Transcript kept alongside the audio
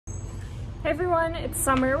everyone, it's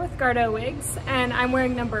Summer with Gardeaux wigs, and I'm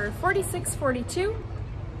wearing number 4642.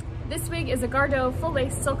 This wig is a Gardeaux full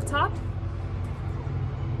lace silk top.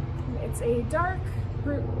 It's a dark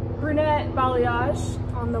brunette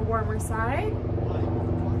balayage on the warmer side.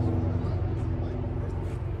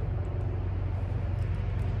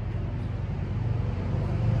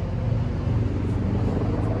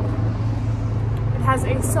 It has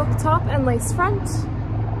a silk top and lace front.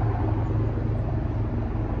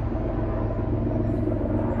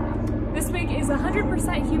 This wig is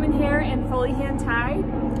 100% human hair and fully hand tied.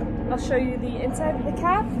 I'll show you the inside of the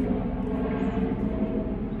cap.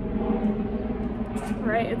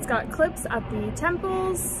 Alright, it's got clips at the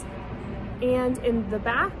temples and in the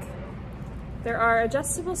back. There are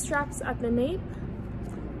adjustable straps at the nape.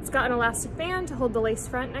 It's got an elastic band to hold the lace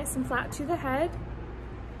front nice and flat to the head.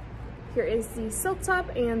 Here is the silk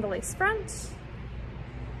top and the lace front.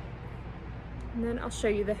 And then I'll show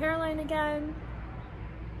you the hairline again.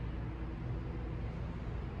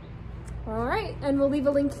 All right, and we'll leave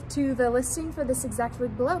a link to the listing for this exact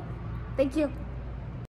wig below. Thank you.